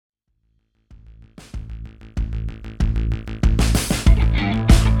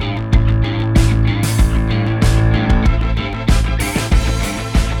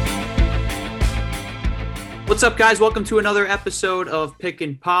What's up, guys? Welcome to another episode of Pick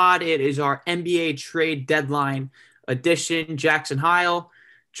and Pod. It is our NBA trade deadline edition. Jackson Heil,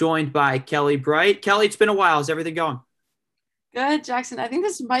 joined by Kelly Bright. Kelly, it's been a while. How's everything going? Good, Jackson. I think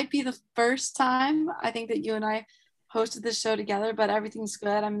this might be the first time I think that you and I hosted this show together, but everything's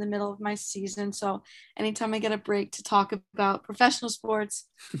good. I'm in the middle of my season, so anytime I get a break to talk about professional sports,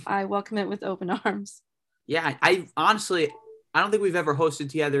 I welcome it with open arms. Yeah, I honestly, I don't think we've ever hosted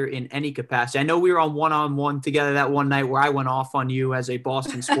together in any capacity. I know we were on-one together that one night where I went off on you as a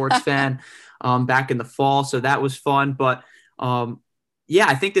Boston sports fan back in the fall, so that was fun. But yeah,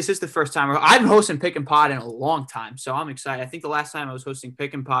 I think this is the first time. I've been hosting Pick and Pod in a long time, so I'm excited. I think the last time I was hosting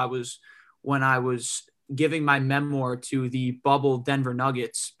Pick and Pod was when I was giving my memoir to the bubble Denver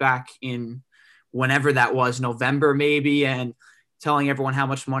Nuggets back in whenever that was, November maybe, and telling everyone how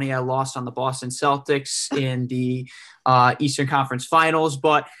much money I lost on the Boston Celtics in the Eastern Conference Finals.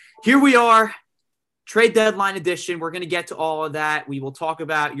 But here we are, trade deadline edition. We're going to get to all of that. We will talk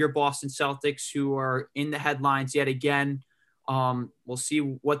about your Boston Celtics, who are in the headlines yet again. We'll see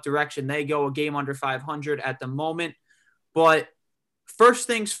what direction they go, a game under 500 at the moment. But first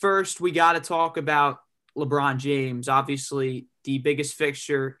things first, we got to talk about LeBron James, obviously the biggest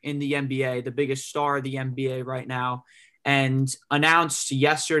fixture in the NBA, the biggest star of the NBA right now, and announced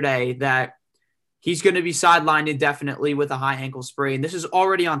yesterday that he's going to be sidelined indefinitely with a high ankle sprain. This is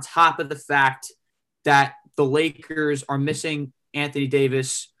already on top of the fact that the Lakers are missing Anthony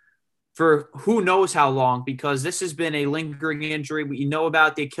Davis for who knows how long, because this has been a lingering injury. We know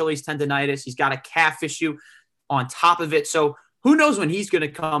about the Achilles tendonitis. He's got a calf issue on top of it. So who knows when he's going to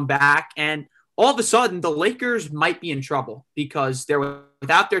come back. And all of a sudden, the Lakers might be in trouble because they're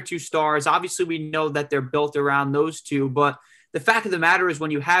without their two stars. Obviously, we know that they're built around those two. But the fact of the matter is,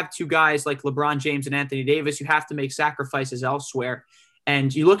 when you have two guys like LeBron James and Anthony Davis, you have to make sacrifices elsewhere.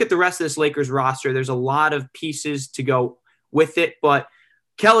 And you look at the rest of this Lakers roster, there's a lot of pieces to go with it. But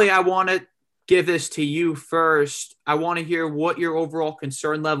Kelly, I want to give this to you first. I want to hear what your overall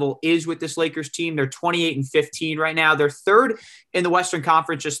concern level is with this Lakers team. They're 28-15 right now. They're third in the Western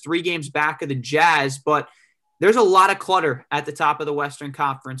Conference, just 3 games back of the Jazz, but there's a lot of clutter at the top of the Western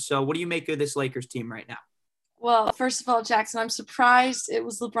Conference. So what do you make of this Lakers team right now? Well, first of all, Jackson, I'm surprised it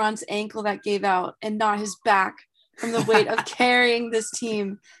was LeBron's ankle that gave out and not his back from the weight of carrying this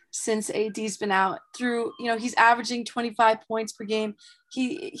team since AD's been out. Through, he's averaging 25 points per game.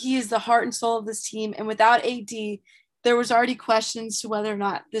 He is the heart and soul of this team. And without AD, there was already questions to whether or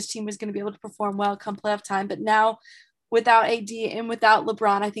not this team was going to be able to perform well come playoff time. But now without AD and without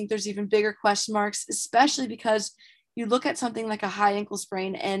LeBron, I think there's even bigger question marks, especially because you look at something like a high ankle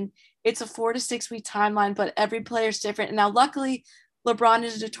sprain and it's a 4 to 6 week timeline, but every player is different. And now luckily LeBron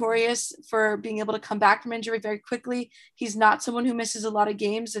is notorious for being able to come back from injury very quickly. He's not someone who misses a lot of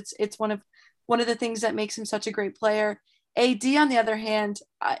games. It's one of the things that makes him such a great player. AD, on the other hand,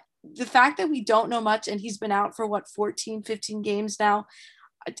 the fact that we don't know much and he's been out for 14, 15 games now,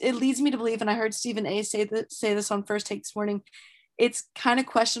 it leads me to believe, and I heard Stephen A say this on First Take this morning, it's kind of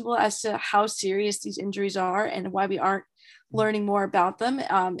questionable as to how serious these injuries are and why we aren't learning more about them.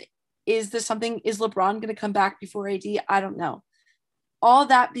 Is LeBron going to come back before AD? I don't know. All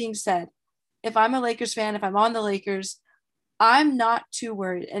that being said, if I'm a Lakers fan, if I'm on the Lakers, I'm not too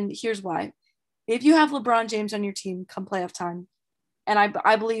worried. And here's why. If you have LeBron James on your team come playoff time, and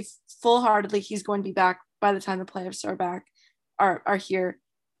I believe full-heartedly he's going to be back by the time the playoffs are here,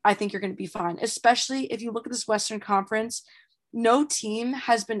 I think you're going to be fine. Especially if you look at this Western Conference, no team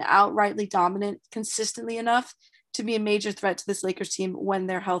has been outrightly dominant consistently enough to be a major threat to this Lakers team when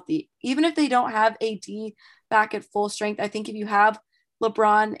they're healthy. Even if they don't have AD back at full strength, I think if you have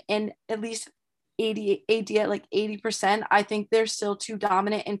LeBron and at least AD at like 80%, I think they're still too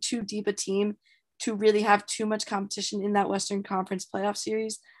dominant and too deep a team to really have too much competition in that Western Conference playoff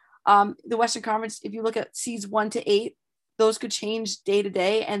series. The Western Conference, if you look at seeds 1 to 8, those could change day to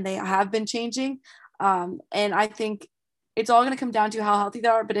day, and they have been changing. And I think it's all going to come down to how healthy they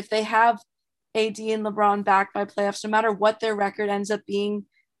are. But if they have AD and LeBron back by playoffs, no matter what their record ends up being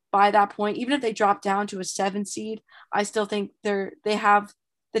by that point, even if they drop down to a 7 seed, I still think they have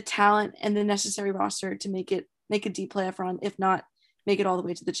the talent and the necessary roster to make a deep playoff run, if not make it all the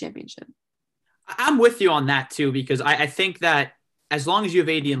way to the championship. I'm with you on that too, because I think that as long as you have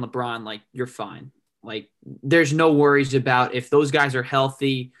AD and LeBron, like, you're fine. Like, there's no worries about if those guys are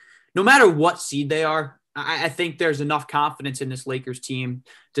healthy, no matter what seed they are. I think there's enough confidence in this Lakers team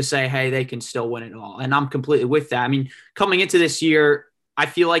to say, hey, they can still win it all. And I'm completely with that. I mean, coming into this year, I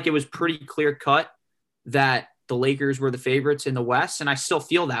feel like it was pretty clear cut that the Lakers were the favorites in the West. And I still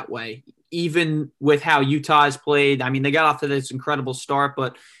feel that way, even with how Utah has played. I mean, they got off to this incredible start,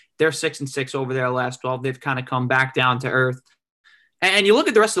 but they're 6-6 over their last 12. They've kind of come back down to earth. And you look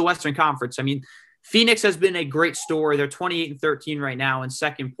at the rest of the Western Conference. I mean, Phoenix has been a great story. They're 28-13 right now in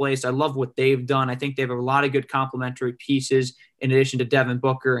second place. I love what they've done. I think they have a lot of good complementary pieces in addition to Devin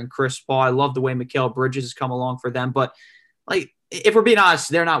Booker and Chris Paul. I love the way Mikal Bridges has come along for them. But, like, if we're being honest,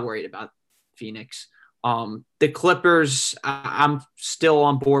 they're not worried about Phoenix. The Clippers, I'm still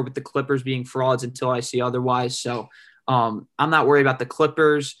on board with the Clippers being frauds until I see otherwise. So I'm not worried about the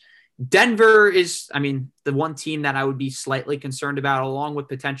Clippers. Denver is, I mean, the one team that I would be slightly concerned about, along with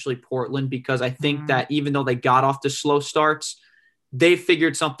potentially Portland, because I think that even though they got off to slow starts, they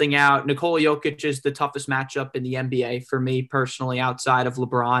figured something out. Nikola Jokic is the toughest matchup in the NBA for me personally, outside of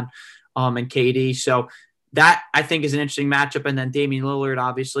LeBron and KD. So that, I think, is an interesting matchup. And then Damian Lillard,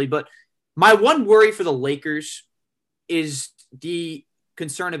 obviously. But my one worry for the Lakers is the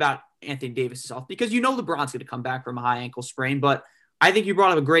concern about Anthony Davis' health, because LeBron's going to come back from a high ankle sprain. But I think you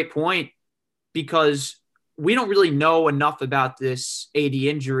brought up a great point, because we don't really know enough about this AD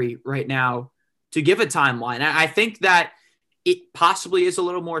injury right now to give a timeline. I think that it possibly is a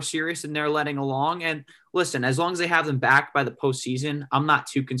little more serious than they're letting along. And listen, as long as they have them back by the postseason, I'm not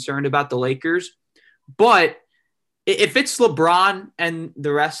too concerned about the Lakers. But if it's LeBron and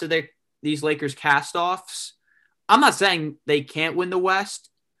the rest of these Lakers cast-offs, I'm not saying they can't win the West,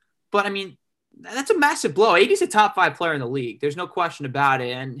 but I mean, that's a massive blow. AD's a top 5 player in the league. There's no question about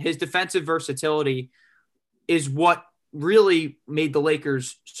it. And his defensive versatility is what really made the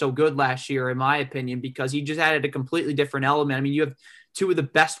Lakers so good last year, in my opinion, because he just added a completely different element. I mean, you have two of the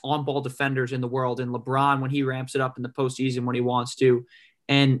best on-ball defenders in the world in LeBron when he ramps it up in the postseason when he wants to,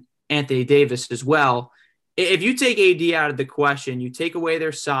 and Anthony Davis as well. If you take AD out of the question, you take away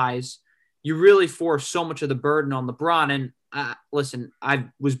their size, you really force so much of the burden on LeBron. And listen, I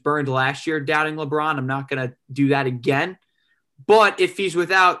was burned last year doubting LeBron. I'm not going to do that again. But if he's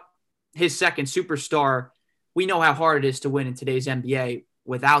without his second superstar, we know how hard it is to win in today's NBA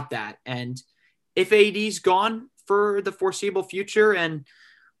without that. And if AD's gone for the foreseeable future and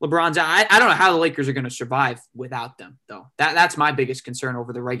LeBron's out, I don't know how the Lakers are going to survive without them, though. That's my biggest concern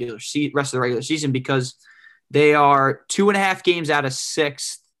over the rest of the regular season, because they are 2.5 games out of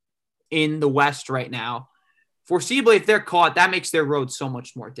 6 in the West right now. Foreseeably, if they're caught, that makes their road so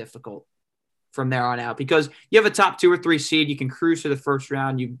much more difficult from there on out, because you have a top 2 or 3 seed. You can cruise to the first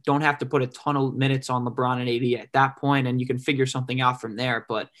round. You don't have to put a ton of minutes on LeBron and AD at that point, and you can figure something out from there.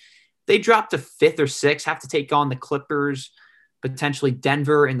 But they drop to 5th or 6th, have to take on the Clippers, potentially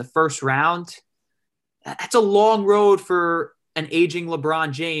Denver in the first round. That's a long road for an aging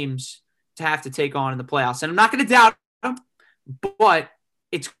LeBron James to have to take on in the playoffs. And I'm not going to doubt him, but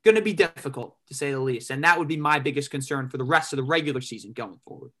it's going to be difficult, to say the least. And that would be my biggest concern for the rest of the regular season going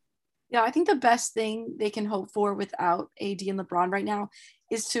forward. Yeah, I think the best thing they can hope for without AD and LeBron right now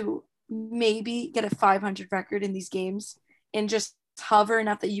is to maybe get a 500 record in these games and just hover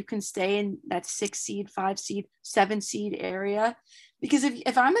enough that you can stay in that 6 seed, 5 seed, 7 seed area. Because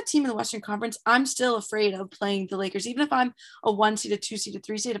if I'm a team in the Western Conference, I'm still afraid of playing the Lakers. Even if I'm a 1 seed, a 2 seed, a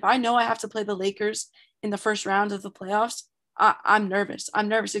 3 seed, if I know I have to play the Lakers in the first round of the playoffs, I'm nervous. I'm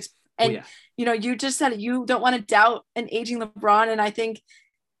nervous. And, you just said it. You don't want to doubt an aging LeBron. And I think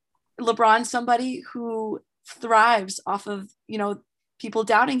LeBron's somebody who thrives off of, people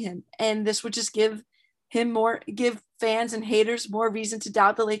doubting him. And this would just give fans and haters more reason to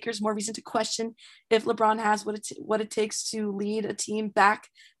doubt the Lakers, more reason to question if LeBron has what it takes to lead a team back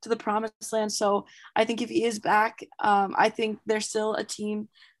to the promised land. So I think if he is back, I think there's still a team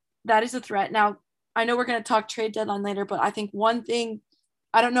that is a threat. Now, I know we're going to talk trade deadline later, but I think one thing,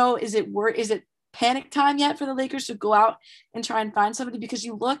 I don't know, is it panic time yet for the Lakers to go out and try and find somebody? Because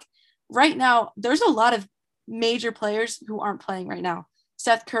you look right now, there's a lot of major players who aren't playing right now.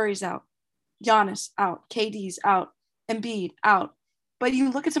 Seth Curry's out, Giannis out, KD's out, Embiid out. But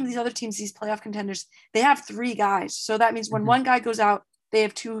you look at some of these other teams, these playoff contenders, they have 3 guys. So that means when one guy goes out, they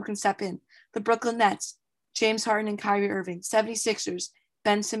have 2 who can step in. The Brooklyn Nets, James Harden and Kyrie Irving. 76ers,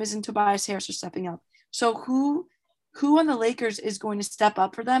 Ben Simmons and Tobias Harris are stepping up. So who on the Lakers is going to step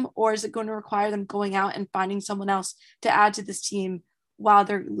up for them, or is it going to require them going out and finding someone else to add to this team while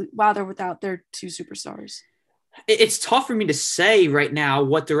they're without their 2 superstars? It's tough for me to say right now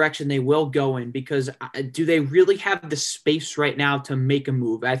what direction they will go in, because do they really have the space right now to make a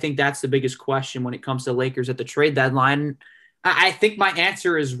move? I think that's the biggest question when it comes to Lakers at the trade deadline. I think my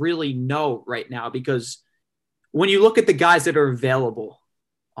answer is really no right now, because when you look at the guys that are available,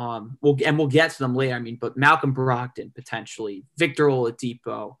 we'll get to them later. But Malcolm Brogdon, potentially, Victor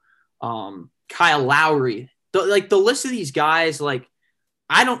Oladipo, Kyle Lowry, the list of these guys,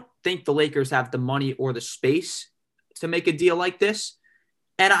 I don't think the Lakers have the money or the space to make a deal like this.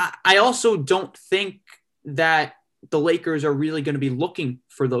 And I also don't think that the Lakers are really going to be looking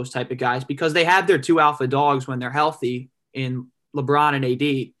for those type of guys because they have their two alpha dogs when they're healthy in LeBron and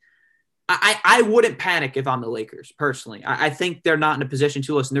AD. I wouldn't panic if I'm the Lakers, personally. I think they're not in a position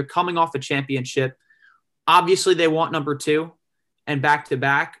to listen. They're coming off a championship. Obviously, they want number 2 and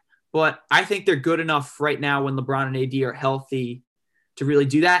back-to-back, but I think they're good enough right now when LeBron and AD are healthy to really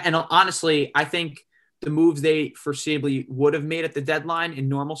do that. And honestly, I think the moves they foreseeably would have made at the deadline in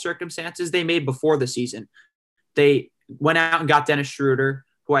normal circumstances, they made before the season. They went out and got Dennis Schroeder,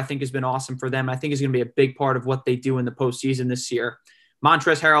 who I think has been awesome for them. I think is going to be a big part of what they do in the postseason this year.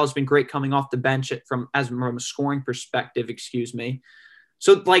 Montrezl Harrell has been great coming off the bench from a scoring perspective,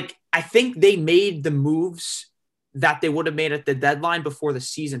 So, I think they made the moves that they would have made at the deadline before the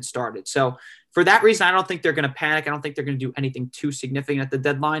season started. So, for that reason, I don't think they're going to panic. I don't think they're going to do anything too significant at the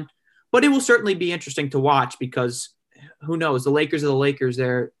deadline. But it will certainly be interesting to watch because who knows? The Lakers are the Lakers.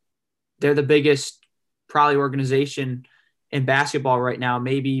 They're the biggest probably organization in basketball right now,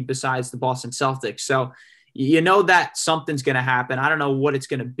 maybe besides the Boston Celtics. So, you know that something's going to happen. I don't know what it's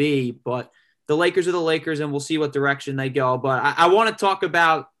going to be, but the Lakers are the Lakers, and we'll see what direction they go. But I want to talk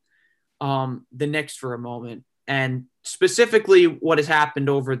about the Knicks for a moment, and specifically what has happened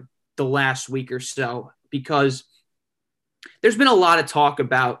over the last week or so, because there's been a lot of talk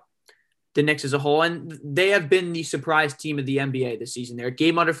about the Knicks as a whole, and they have been the surprise team of the NBA this season. They're a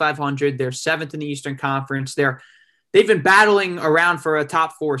game under 500. They're 7th in the Eastern Conference. They've been battling around for a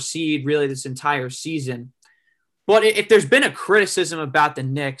top 4 seed really this entire season. But if there's been a criticism about the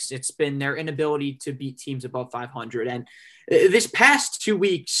Knicks, it's been their inability to beat teams above 500. And this past 2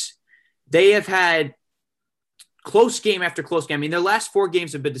 weeks, they have had close game after close game. I mean, their last 4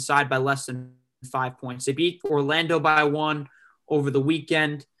 games have been decided by less than 5 points. They beat Orlando by 1 over the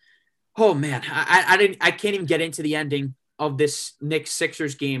weekend. Oh, man, I can't even get into the ending of this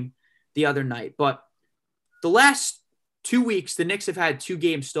Knicks-Sixers game the other night. But the last 2 weeks, the Knicks have had 2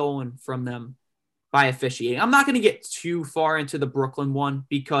 games stolen from them by officiating. I'm not going to get too far into the Brooklyn one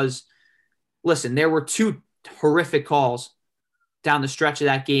because, listen, there were 2 horrific calls down the stretch of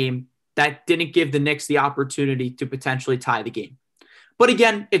that game that didn't give the Knicks the opportunity to potentially tie the game. But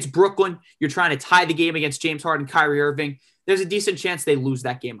again, it's Brooklyn. You're trying to tie the game against James Harden, Kyrie Irving. There's a decent chance they lose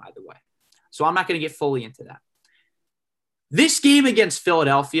that game either way. So I'm not going to get fully into that. This game against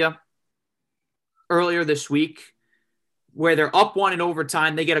Philadelphia earlier this week, where they're up 1 in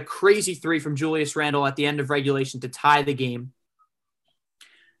overtime. They get a crazy 3 from Julius Randle at the end of regulation to tie the game.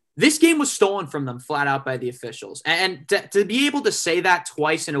 This game was stolen from them flat out by the officials. And to be able to say that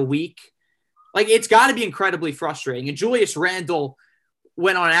twice in a week, it's got to be incredibly frustrating. And Julius Randle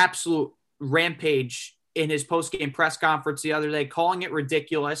went on an absolute rampage in his post-game press conference the other day, calling it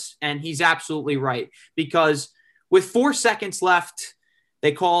ridiculous. And he's absolutely right. Because with 4 seconds left,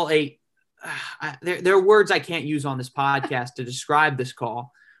 they call there are words I can't use on this podcast to describe this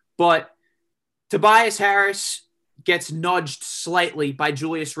call, but Tobias Harris gets nudged slightly by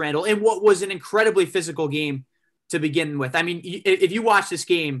Julius Randle in what was an incredibly physical game to begin with. I mean, if you watch this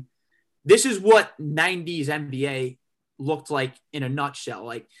game, this is what 90s NBA looked like in a nutshell.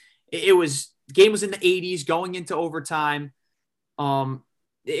 The game was in the 80s going into overtime.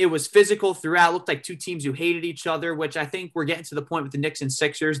 It was physical throughout. It looked like 2 teams who hated each other, which I think we're getting to the point with the Knicks and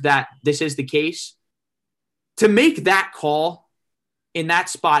Sixers that this is the case. To make that call in that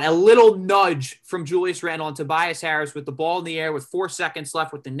spot, a little nudge from Julius Randle and Tobias Harris with the ball in the air with 4 seconds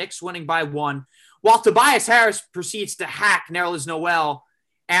left with the Knicks winning by 1, while Tobias Harris proceeds to hack Nerlens Noel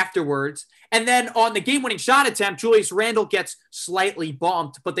afterwards. And then on the game-winning shot attempt, Julius Randle gets slightly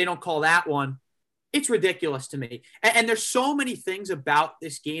bumped, but they don't call that one. It's ridiculous to me. And there's so many things about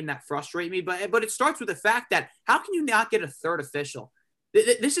this game that frustrate me, but it starts with the fact that how can you not get a third official?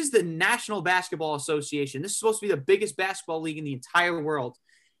 This is the National Basketball Association. This is supposed to be the biggest basketball league in the entire world.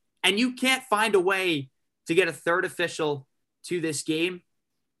 And you can't find a way to get a third official to this game.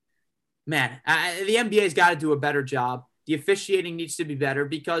 Man, the NBA's got to do a better job. The officiating needs to be better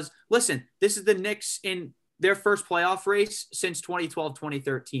because, listen, this is the Knicks in their first playoff race since 2012,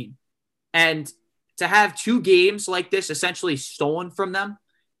 2013. And to have 2 games like this essentially stolen from them,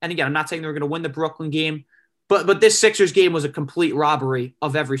 and again, I'm not saying they're going to win the Brooklyn game, but this Sixers game was a complete robbery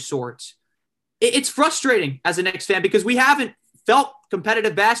of every sort. It's frustrating as a Knicks fan because we haven't felt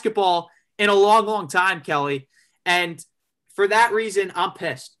competitive basketball in a long, long time, Kelly. And for that reason, I'm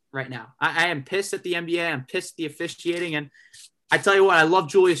pissed right now. I am pissed at the NBA. I'm pissed at the officiating. And I tell you what, I love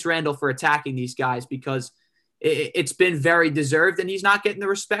Julius Randle for attacking these guys because it's been very deserved, and he's not getting the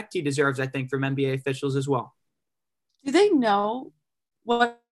respect he deserves, I think, from NBA officials as well. Do they know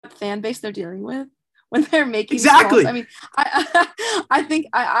what fan base they're dealing with? when they're making exactly. calls. I mean, I think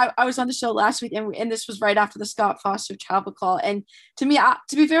I was on the show last week, and this was right after the Scott Foster travel call. And to me,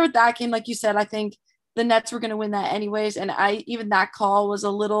 to be fair with that game, like you said, I think the Nets were going to win that anyways. And even that call was a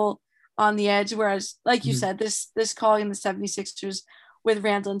little on the edge. Whereas, like you said, this call in the 76ers with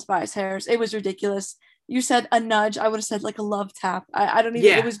Randall and Tobias Harris, it was ridiculous. You said a nudge. I would have said like a love tap. I don't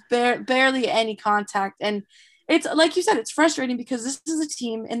even, it was barely any contact. And it's like you said, it's frustrating because this is a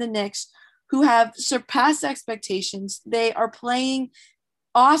team in the Knicks who have surpassed expectations. They are playing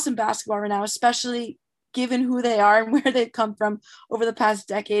awesome basketball right now, especially given who they are and where they've come from over the past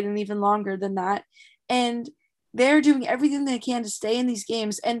decade and even longer than that. And they're doing everything they can to stay in these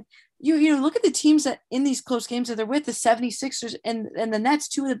games. And you look at the teams that in these close games that they're with, the 76ers and the Nets,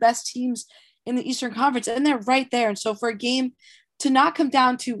 two of the best teams in the Eastern Conference, and they're right there. And so for a game to not come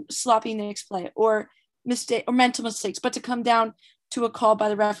down to sloppy Knicks play or mistake or mental mistakes, but to come down to a call by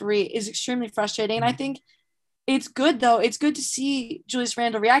the referee is extremely frustrating. And I think it's good, though. It's good to see Julius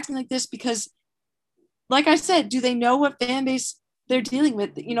Randle reacting like this because, like I said, do they know what fan base they're dealing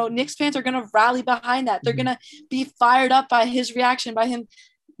with? Knicks fans are going to rally behind that. They're going to be fired up by his reaction, by him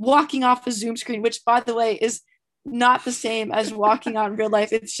walking off a Zoom screen, which, by the way, is not the same as walking out in real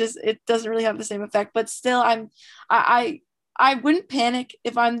life. It's just, it doesn't really have the same effect, but still I wouldn't panic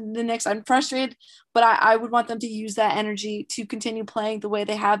if I'm the Knicks. I'm frustrated, but I would want them to use that energy to continue playing the way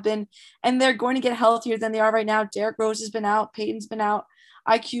they have been. And they're going to get healthier than they are right now. Derrick Rose has been out. Peyton's been out.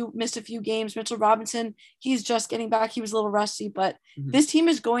 IQ missed a few games. Mitchell Robinson, he's just getting back. He was a little rusty, but this team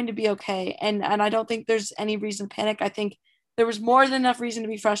is going to be okay. And I don't think there's any reason to panic. I think there was more than enough reason to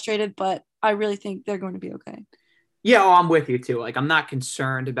be frustrated, but I really think they're going to be okay. Yeah, I'm with you too. Like, I'm not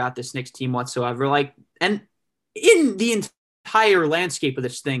concerned about this Knicks team whatsoever. Like, and in the entire landscape of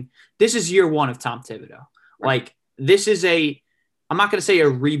this thing, this is year one of Tom Thibodeau. Like, this is I'm not going to say a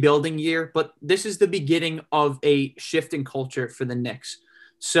rebuilding year, but this is the beginning of a shift in culture for the Knicks.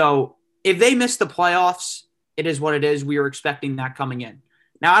 So if they miss the playoffs, it is what it is. We were expecting that coming in.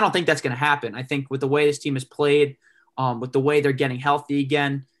 Now, I don't think that's going to happen. I think with the way this team is played, with the way they're getting healthy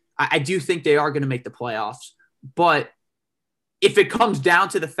again, I do think they are going to make the playoffs. But if it comes down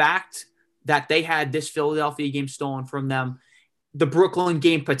to the fact that they had this Philadelphia game stolen from them, the Brooklyn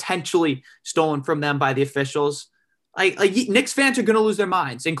game potentially stolen from them by the officials, like Knicks fans are going to lose their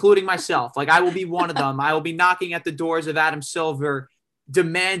minds, including myself. Like, I will be one of them. I will be knocking at the doors of Adam Silver,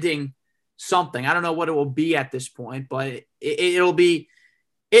 demanding something. I don't know what it will be at this point, but it'll be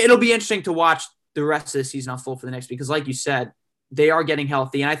interesting to watch the rest of the season unfold for the Knicks because, like you said, they are getting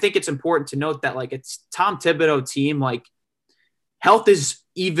healthy. And I think it's important to note that, like, it's Tom Thibodeau team. Like, health is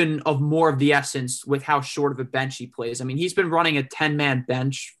even of more of the essence with how short of a bench he plays. I mean, he's been running a 10-man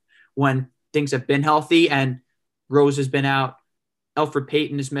bench when things have been healthy, and Rose has been out. Elfrid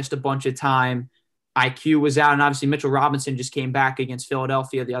Payton has missed a bunch of time. IQ was out, and obviously Mitchell Robinson just came back against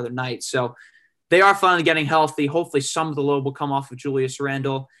Philadelphia the other night. So they are finally getting healthy. Hopefully some of the load will come off of Julius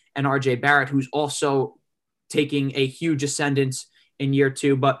Randle and RJ Barrett, who's also taking a huge ascendance in year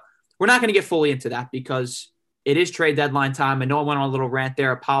two. But we're not going to get fully into that because it is trade deadline time. I know I went on a little rant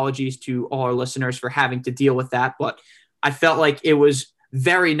there. Apologies to all our listeners for having to deal with that, but I felt like it was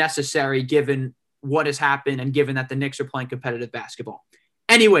very necessary given what has happened and given that the Knicks are playing competitive basketball.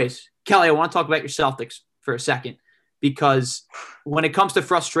 Anyways, Kelly, I want to talk about your Celtics for a second because when it comes to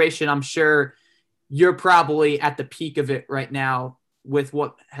frustration, I'm sure you're probably at the peak of it right now with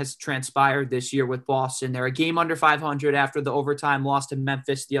what has transpired this year with Boston. They're a game under 500 after the overtime loss to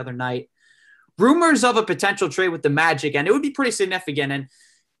Memphis the other night. Rumors of a potential trade with the Magic, and it would be pretty significant. And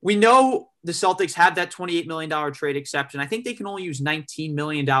we know the Celtics have that $28 million trade exception. I think they can only use $19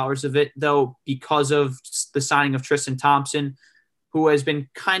 million of it, though, because of the signing of Tristan Thompson, who has been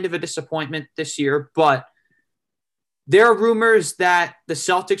kind of a disappointment this year. But there are rumors that the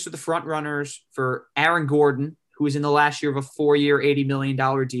Celtics are the front runners for Aaron Gordon, who is in the last year of a 4-year, $80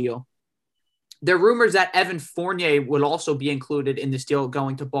 million deal. There are rumors that Evan Fournier would also be included in this deal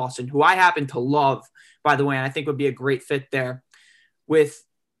going to Boston, who I happen to love, by the way, and I think would be a great fit there, with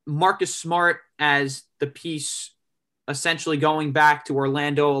Marcus Smart as the piece essentially going back to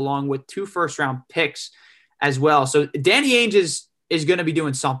Orlando along with 2 first-round picks as well. So Danny Ainge is going to be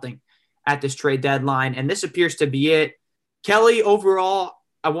doing something at this trade deadline, and this appears to be it. Kelly, overall,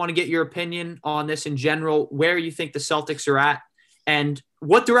 I want to get your opinion on this in general, where you think the Celtics are at and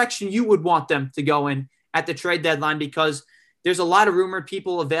what direction you would want them to go in at the trade deadline, because there's a lot of rumored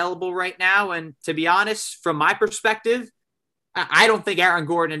people available right now. And to be honest, from my perspective, I don't think Aaron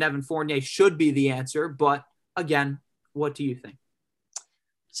Gordon and Evan Fournier should be the answer. But again, what do you think?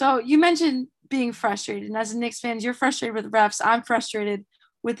 So you mentioned being frustrated. And as a Knicks fan, you're frustrated with refs. I'm frustrated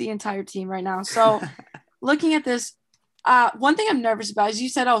with the entire team right now. So looking at this, one thing I'm nervous about is you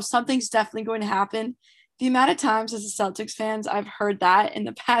said, oh, something's definitely going to happen. The amount of times as a Celtics fans I've heard that in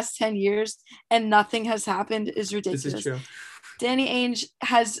the past 10 years and nothing has happened is ridiculous. This is true. Danny Ainge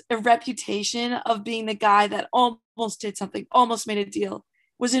has a reputation of being the guy that almost did something, almost made a deal,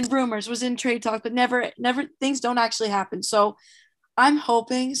 was in rumors, was in trade talk, but never things don't actually happen. So I'm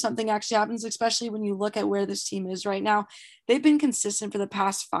hoping something actually happens, especially when you look at where this team is right now. They've been consistent for the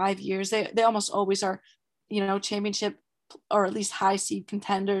past 5 years. They almost always are, championship or at least high seed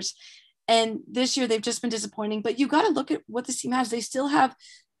contenders. And this year they've just been disappointing, but you got to look at what this team has. They still have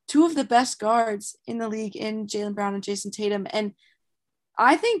two of the best guards in the league in Jaylen Brown and Jason Tatum. And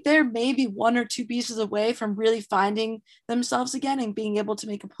I think they're maybe one or two pieces away from really finding themselves again and being able to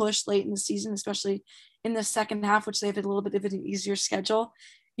make a push late in the season, especially in the second half, which they've had a little bit of an easier schedule.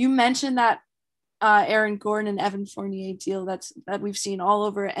 You mentioned that Aaron Gordon and Evan Fournier deal that we've seen all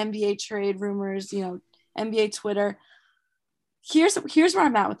over NBA trade rumors, NBA Twitter. Here's where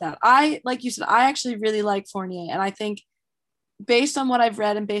I'm at with that. Like you said, I actually really like Fournier. And I think based on what I've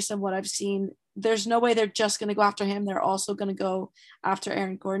read and based on what I've seen, there's no way they're just going to go after him. They're also going to go after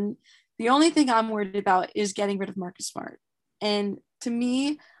Aaron Gordon. The only thing I'm worried about is getting rid of Marcus Smart. And to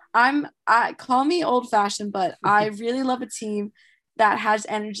me, I call me old fashioned, but I really love a team that has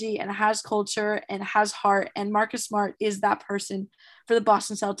energy and has culture and has heart. And Marcus Smart is that person for the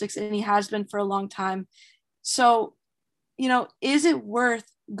Boston Celtics, and he has been for a long time. So, is it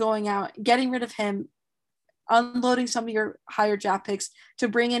worth going out, getting rid of him, unloading some of your higher draft picks to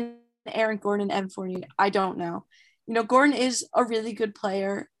bring in Aaron Gordon and Evan Fournier? I don't know. Gordon is a really good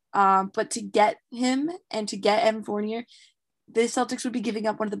player, but to get him and to get Evan Fournier, the Celtics would be giving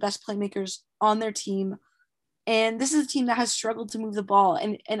up one of the best playmakers on their team. And this is a team that has struggled to move the ball.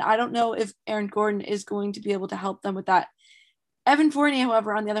 And I don't know if Aaron Gordon is going to be able to help them with that. Evan Fournier,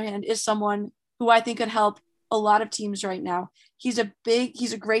 however, on the other hand, is someone who I think could help a lot of teams right now. He's a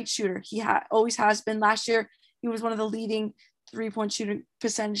great shooter. He always has been. Last year, he was one of the leading 3-point shooting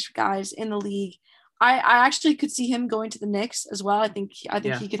percentage guys in the league. I actually could see him going to the Knicks as well. I think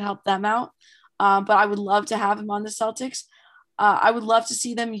he could help them out. But I would love to have him on the Celtics. I would love to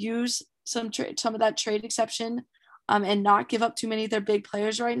see them use some of that trade exception and not give up too many of their big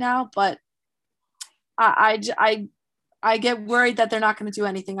players right now. But I get worried that they're not going to do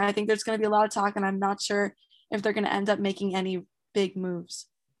anything. I think there's going to be a lot of talk, and I'm not sure if they're going to end up making any big moves.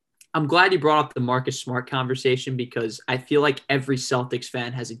 I'm glad you brought up the Marcus Smart conversation because I feel like every Celtics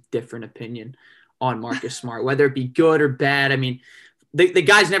fan has a different opinion on Marcus Smart, whether it be good or bad. I mean, the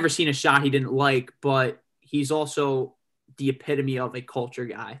guy's never seen a shot he didn't like, but he's also the epitome of a culture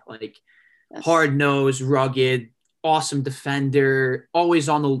guy, like hard-nosed, rugged, awesome defender, always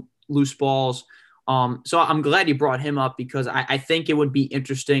on the loose balls. So I'm glad you brought him up because I think it would be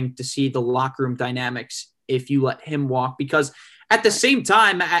interesting to see the locker room dynamics if you let him walk, because at the same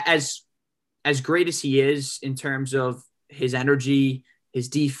time, as great as he is in terms of his energy, his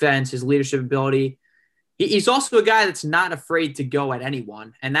defense, his leadership ability, he's also a guy that's not afraid to go at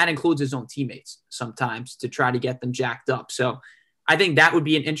anyone, and that includes his own teammates sometimes to try to get them jacked up. So I think that would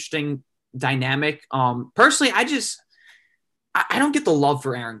be an interesting dynamic. Personally, I don't get the love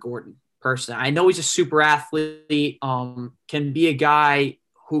for Aaron Gordon. Personally, I know he's a super athlete, can be a guy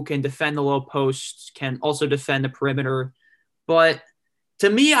who can defend the low post, can also defend the perimeter. But to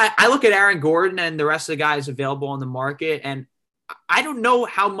me, I look at Aaron Gordon and the rest of the guys available on the market, and I don't know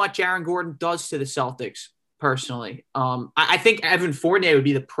how much Aaron Gordon does to the Celtics personally. I think Evan Fournier would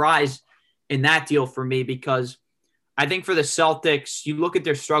be the prize in that deal for me, because I think for the Celtics, you look at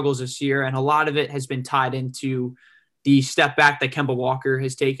their struggles this year, and a lot of it has been tied into the step back that Kemba Walker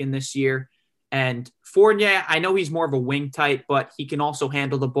has taken this year. And Fournier, I know he's more of a wing type, but he can also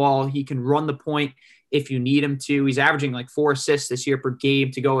handle the ball. He can run the point if you need him to. He's averaging like 4 assists this year per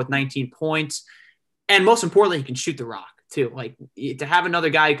game to go with 19 points. And most importantly, he can shoot the rock too. Like, to have another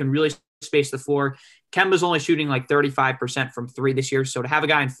guy who can really space the floor. Kemba's only shooting like 35% from 3 this year. So to have a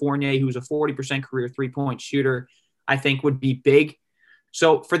guy in Fournier who's a 40% career 3-point shooter, I think would be big.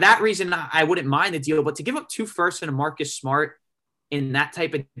 So for that reason, I wouldn't mind the deal. But to give up 2 firsts and a Marcus Smart in that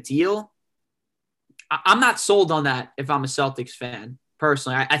type of deal, I'm not sold on that if I'm a Celtics fan,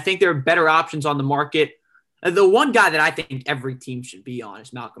 personally. I think there are better options on the market. The one guy that I think every team should be on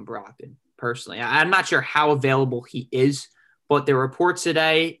is Malcolm Brogdon, personally. I'm not sure how available he is, but there are reports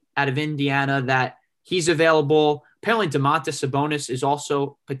today out of Indiana that he's available. Apparently, Domantas Sabonis is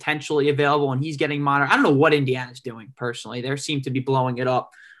also potentially available, and he's getting monitored. I don't know what Indiana's doing, personally. They seem to be blowing it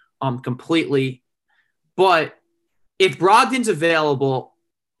up completely. But if Brogdon's available,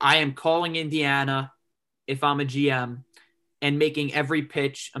 I am calling Indiana if I'm a GM and making every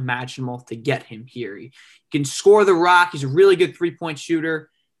pitch imaginable to get him here. He can score the rock. He's a really good three-point shooter.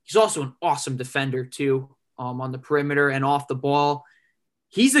 He's also an awesome defender too, on the perimeter and off the ball.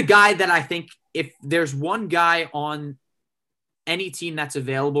 He's a guy that I think if there's one guy on any team that's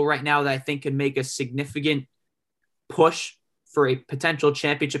available right now that I think can make a significant push for a potential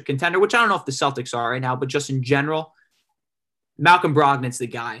championship contender, which I don't know if the Celtics are right now, but just in general, Malcolm Brogdon's the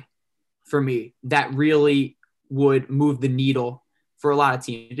guy for me that really would move the needle for a lot of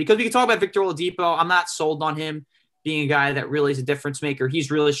teams. Because we can talk about Victor Oladipo. I'm not sold on him being a guy that really is a difference maker.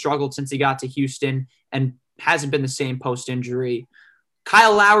 He's really struggled since he got to Houston and hasn't been the same post-injury.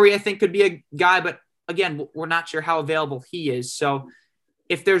 Kyle Lowry, I think, could be a guy, but again, we're not sure how available he is. So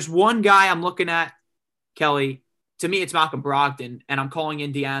if there's one guy I'm looking at, Kelly, to me, it's Malcolm Brogdon, and I'm calling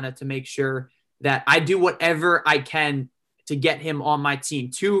Indiana to make sure that I do whatever I can to get him on my team.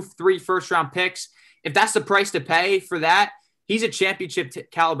 2-3 first-round picks. If that's the price to pay for that, he's a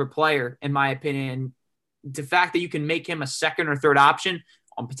championship caliber player, in my opinion. The fact that you can make him a second or third option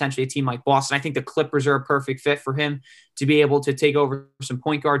on potentially a team like Boston, I think the Clippers are a perfect fit for him to be able to take over some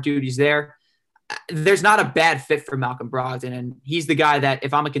point guard duties there. There's not a bad fit for Malcolm Brogdon, and he's the guy that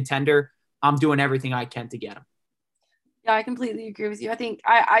if I'm a contender, I'm doing everything I can to get him. Yeah, I completely agree with you. I think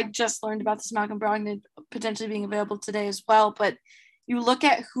I just learned about this Malcolm Brogdon potentially being available today as well. But you look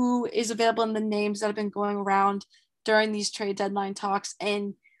at who is available and the names that have been going around during these trade deadline talks,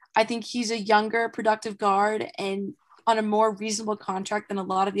 and I think he's a younger, productive guard and on a more reasonable contract than a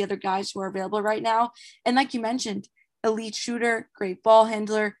lot of the other guys who are available right now. And like you mentioned, elite shooter, great ball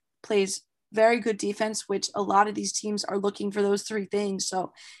handler, plays very good defense, which a lot of these teams are looking for those three things.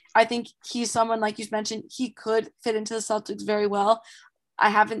 So I think he's someone, like you mentioned, he could fit into the Celtics very well. I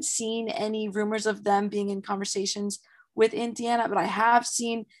haven't seen any rumors of them being in conversations with Indiana, but I have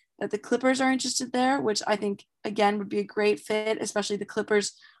seen that the Clippers are interested there, which I think, again, would be a great fit, especially the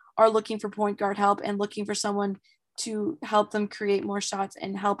Clippers are looking for point guard help and looking for someone to help them create more shots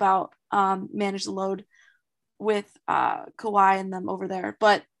and help out manage the load with Kawhi and them over there.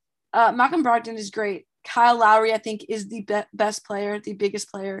 But Malcolm Brogdon is great. Kyle Lowry, I think, is the best player, the biggest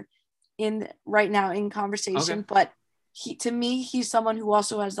player in right now in conversation. Okay. But to me, he's someone who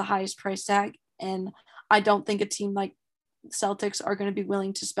also has the highest price tag, and I don't think a team like Celtics are going to be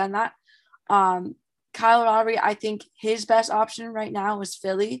willing to spend that. Kyle Lowry, I think his best option right now is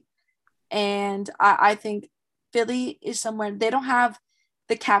Philly, and I think Philly is somewhere they don't have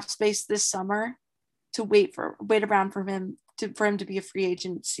the cap space this summer to wait around for him to be a free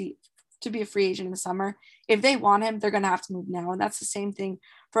agent. To be a free agent in the summer. If they want him, they're going to have to move now. And that's the same thing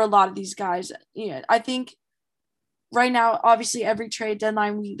for a lot of these guys. Yeah, I think right now, obviously every trade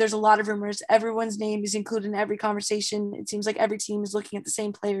deadline, there's a lot of rumors. Everyone's name is included in every conversation. It seems like every team is looking at the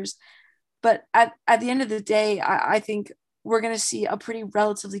same players. But at the end of the day, I think we're going to see a pretty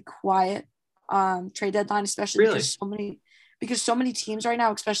relatively quiet trade deadline, especially because so many teams right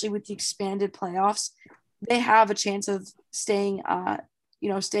now, especially with the expanded playoffs, they have a chance of staying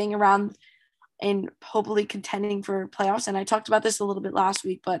around and hopefully contending for playoffs. And I talked about this a little bit last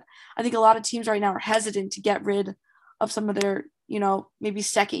week, but I think a lot of teams right now are hesitant to get rid of some of their, maybe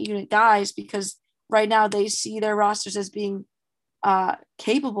second unit guys, because right now they see their rosters as being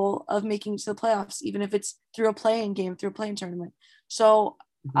capable of making it to the playoffs, even if it's through a play-in game, through a play-in tournament. So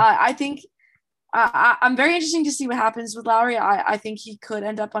I think I'm very interested to see what happens with Lowry. I think he could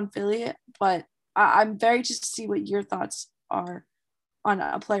end up on Philly, but I'm very interested to see what your thoughts are on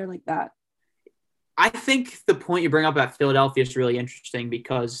a player like that. I think the point you bring up about Philadelphia is really interesting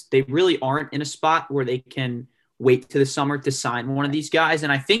because they really aren't in a spot where they can wait to the summer to sign one of these guys.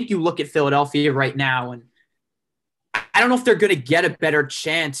 And I think you look at Philadelphia right now, and I don't know if they're going to get a better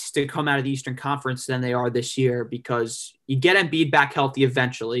chance to come out of the Eastern Conference than they are this year, because you get Embiid back healthy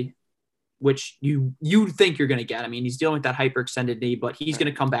eventually, which you think you're going to get. I mean, he's dealing with that hyperextended knee, but he's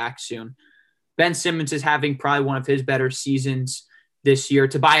going to come back soon. Ben Simmons is having probably one of his better seasons this year.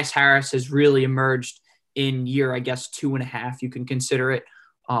 Tobias Harris has really emerged in year, I guess, 2.5, you can consider it,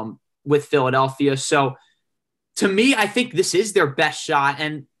 with Philadelphia. So to me, I think this is their best shot,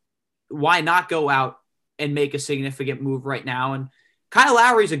 and why not go out and make a significant move right now? And Kyle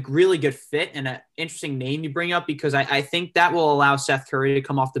Lowry is a really good fit and an interesting name you bring up, because I think that will allow Seth Curry to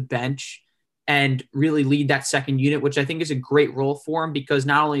come off the bench and really lead that second unit, which I think is a great role for him, because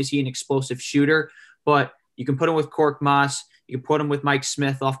not only is he an explosive shooter, but you can put him with Korkmaz, you can put him with Mike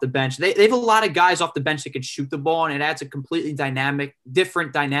Smith off the bench. They have a lot of guys off the bench that can shoot the ball, and it adds a completely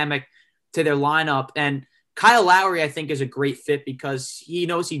different dynamic to their lineup. And Kyle Lowry, I think, is a great fit because he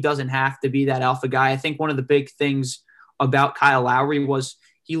knows he doesn't have to be that alpha guy. I think one of the big things about Kyle Lowry was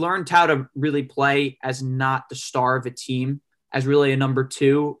he learned how to really play as not the star of a team. as really a number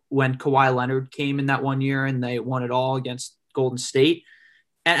two when Kawhi Leonard came in that one year and they won it all against Golden State.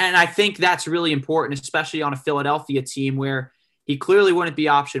 And I think that's really important, especially on a Philadelphia team where he clearly wouldn't be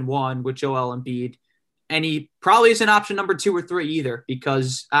option one with Joel Embiid. And he probably isn't option number 2 or 3 either,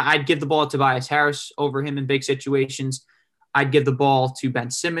 because I'd give the ball to Tobias Harris over him in big situations. I'd give the ball to Ben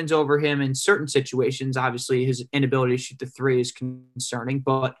Simmons over him in certain situations. Obviously, his inability to shoot the 3 is concerning.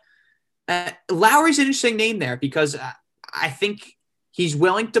 But Lowry's an interesting name there because I think he's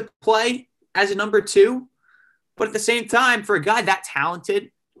willing to play as a number 2. But at the same time, for a guy that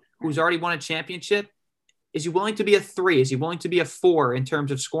talented who's already won a championship, is he willing to be a 3? Is he willing to be a 4 in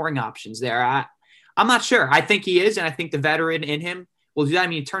terms of scoring options there? I'm not sure. I think he is, and I think the veteran in him will do that. I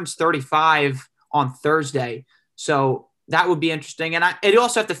mean, he turns 35 on Thursday, so that would be interesting. And you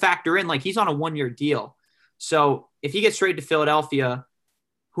also have to factor in, like, he's on a 1-year deal. So if he gets traded to Philadelphia,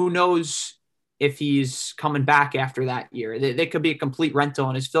 who knows if he's coming back after that year? They could be a complete rental,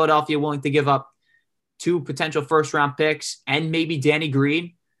 and is Philadelphia willing to give up 2 potential first-round picks and maybe Danny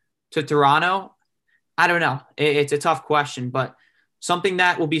Green to Toronto? I don't know. It's a tough question, but something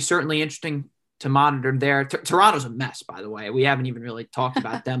that will be certainly interesting to monitor there. Toronto's a mess, by the way. We haven't even really talked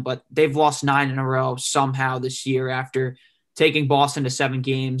about them, but they've lost 9 in a row somehow this year after taking Boston to 7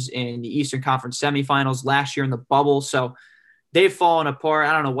 games in the Eastern Conference semifinals last year in the bubble. So they've fallen apart.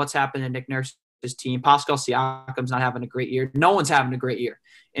 I don't know what's happened to Nick Nurse's team. Pascal Siakam's not having a great year. No one's having a great year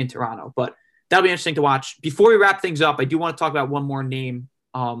in Toronto, but that'll be interesting to watch. Before we wrap things up, I do want to talk about one more name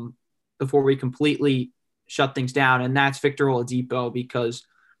before we completely shut things down, and that's Victor Oladipo, because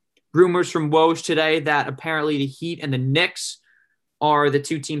rumors from Woj today that apparently the Heat and the Knicks are the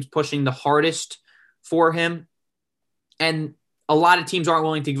 2 teams pushing the hardest for him. And a lot of teams aren't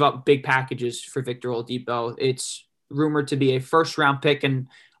willing to give up big packages for Victor Oladipo. It's rumored to be a first-round pick and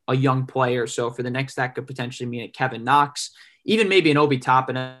a young player. So for the Knicks, that could potentially mean a Kevin Knox, even maybe an Obi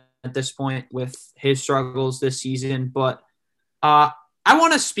Toppin at this point with his struggles this season. But I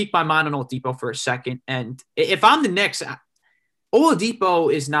want to speak my mind on Oladipo for a second. And if I'm the Knicks,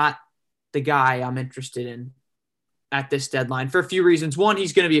 Oladipo is not the guy I'm interested in at this deadline for a few reasons. One,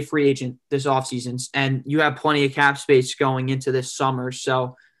 he's going to be a free agent this offseason, and you have plenty of cap space going into this summer.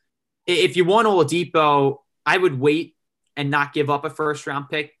 So if you want Oladipo, I would wait and not give up a first-round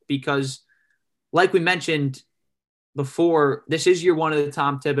pick because, like we mentioned before, this is year 1 of the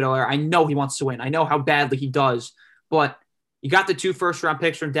Tom Thibodeau era. I know he wants to win. I know how badly he does, but you got the 2 first-round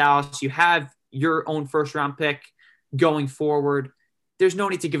picks from Dallas. You have your own first-round pick going forward. There's no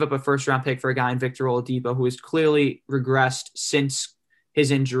need to give up a first-round pick for a guy in Victor Oladipo who has clearly regressed since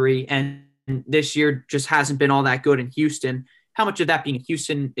his injury, and this year just hasn't been all that good in Houston. How much of that being in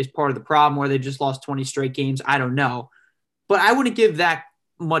Houston is part of the problem where they just lost 20 straight games? I don't know. But I wouldn't give that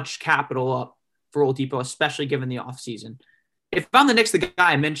much capital up for Oladipo, especially given the offseason. If I'm the Knicks, the guy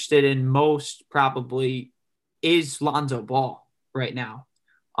I'm interested in most probably is Lonzo Ball right now,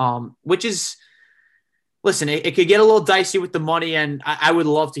 which is – listen, it could get a little dicey with the money, and I would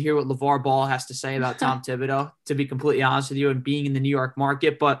love to hear what LeVar Ball has to say about Tom Thibodeau, to be completely honest with you, and being in the New York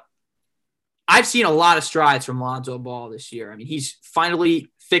market. But I've seen a lot of strides from Lonzo Ball this year. I mean, he's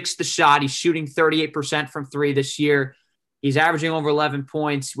finally fixed the shot. He's shooting 38% from 3 this year. He's averaging over 11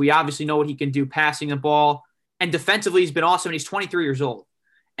 points. We obviously know what he can do passing the ball. And defensively, he's been awesome, and he's 23 years old.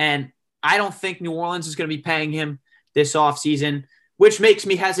 And I don't think New Orleans is going to be paying him this offseason, which makes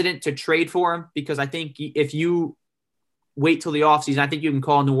me hesitant to trade for him, because I think if you wait till the offseason, I think you can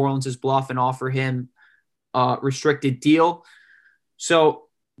call New Orleans' bluff and offer him a restricted deal. So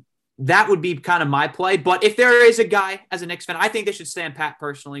that would be kind of my play. But if there is a guy as a Knicks fan, I think they should stand pat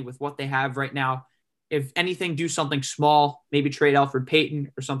personally with what they have right now. If anything, do something small, maybe trade Elfrid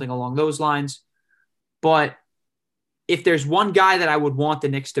Payton or something along those lines. But if there's one guy that I would want the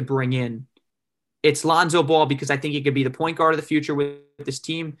Knicks to bring in, it's Lonzo Ball, because I think he could be the point guard of the future with this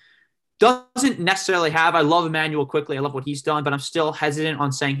team. Doesn't necessarily have – I love Emmanuel Quickley. I love what he's done, but I'm still hesitant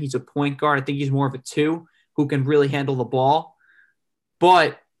on saying he's a point guard. I think he's more of a 2 who can really handle the ball.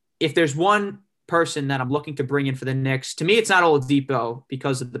 But if there's one person that I'm looking to bring in for the Knicks, to me it's not Oladipo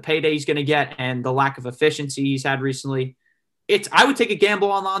because of the payday he's going to get and the lack of efficiency he's had recently. I would take a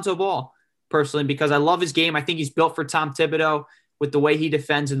gamble on Lonzo Ball personally because I love his game. I think he's built for Tom Thibodeau with the way he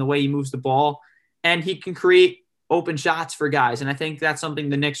defends and the way he moves the ball. And he can create open shots for guys. And I think that's something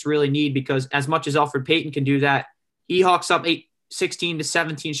the Knicks really need, because as much as Elfrid Payton can do that, he hawks up 16 to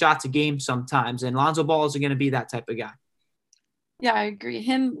 17 shots a game sometimes. And Lonzo Ball isn't going to be that type of guy. Yeah, I agree.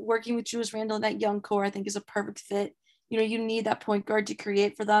 Him working with Julius Randle and that young core, I think, is a perfect fit. You know, you need that point guard to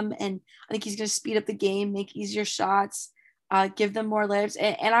create for them. And I think he's going to speed up the game, make easier shots, give them more layups.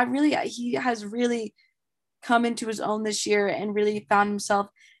 And he has really come into his own this year and really found himself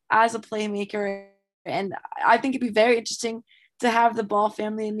as a playmaker. And I think it'd be very interesting to have the Ball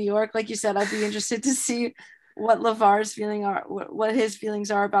family in New York. Like you said, I'd be interested to see what LeVar's what his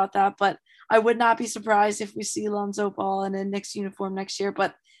feelings are about that. But I would not be surprised if we see Lonzo Ball in a Knicks uniform next year.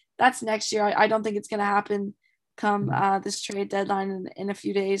 But that's next year. I don't think it's going to happen come this trade deadline in a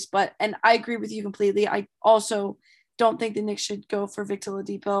few days. And I agree with you completely. I also don't think the Knicks should go for Victor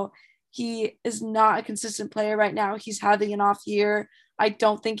Oladipo. He is not a consistent player right now. He's having an off year. I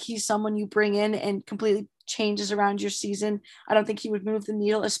don't think he's someone you bring in and completely changes around your season. I don't think he would move the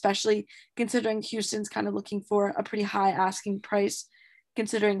needle, especially considering Houston's kind of looking for a pretty high asking price,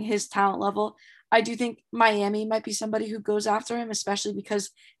 considering his talent level. I do think Miami might be somebody who goes after him, especially because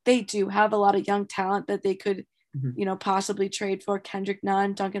they do have a lot of young talent that they could, possibly trade for. Kendrick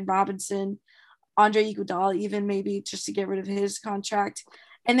Nunn, Duncan Robinson, Andre Iguodala, even maybe just to get rid of his contract.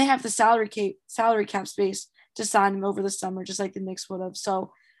 And they have the salary cap space to sign him over the summer, just like the Knicks would have.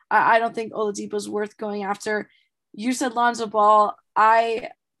 So I don't think Oladipo's worth going after. You said Lonzo Ball. I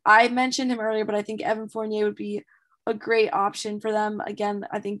mentioned him earlier, but I think Evan Fournier would be a great option for them. Again,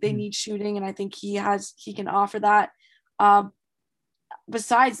 I think they need shooting, and I think he can offer that.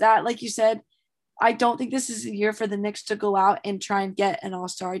 Besides that, like you said, I don't think this is a year for the Knicks to go out and try and get an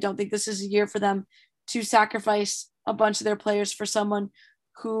all-star. I don't think this is a year for them to sacrifice a bunch of their players for someone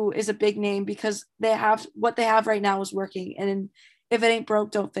who is a big name, because what they have right now is working. And if it ain't broke,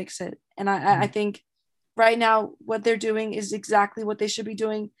 don't fix it. And I think right now what they're doing is exactly what they should be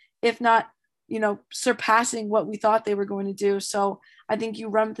doing, if not, surpassing what we thought they were going to do. So I think you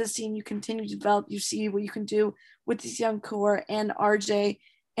run with this team, you continue to develop, you see what you can do with this young core, and RJ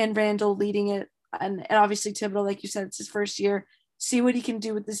and Randall leading it. And obviously Thibodeau, like you said, it's his first year. See what he can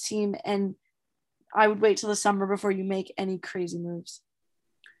do with this team. And I would wait till the summer before you make any crazy moves.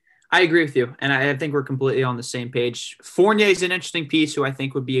 I agree with you, and I think we're completely on the same page. Fournier is an interesting piece who I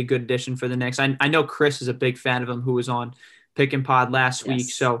think would be a good addition for the Knicks. I know Chris is a big fan of him, who was on Pick and Pod last week,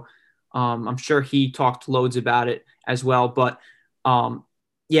 so I'm sure he talked loads about it as well. But, I'm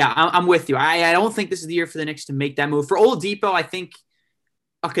with you. I don't think this is the year for the Knicks to make that move. For Oladipo, I think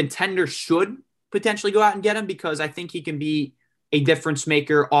a contender should potentially go out and get him, because I think he can be a difference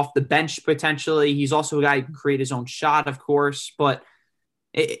maker off the bench potentially. He's also a guy who can create his own shot, of course, but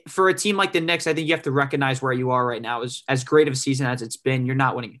for a team like the Knicks, I think you have to recognize where you are right now. As great of a season as it's been, you're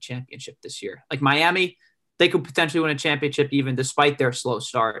not winning a championship this year. Like Miami, they could potentially win a championship even despite their slow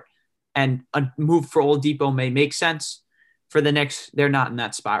start. And a move for Oladipo may make sense. For the Knicks, they're not in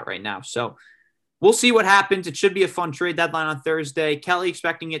that spot right now. So we'll see what happens. It should be a fun trade deadline on Thursday. Kelly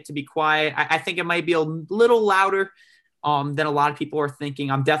expecting it to be quiet. I think it might be a little louder than a lot of people are thinking.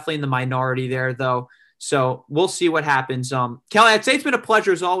 I'm definitely in the minority there, though. So we'll see what happens. Kelly, I'd say it's been a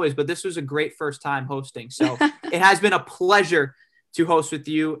pleasure as always, but this was a great first time hosting. So it has been a pleasure to host with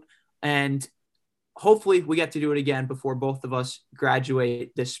you. And hopefully we get to do it again before both of us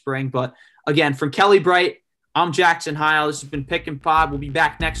graduate this spring. But again, from Kelly Bright, I'm Jackson Heil. This has been Pick and Pod. We'll be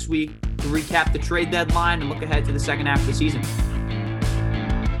back next week to recap the trade deadline and look ahead to the second half of the season.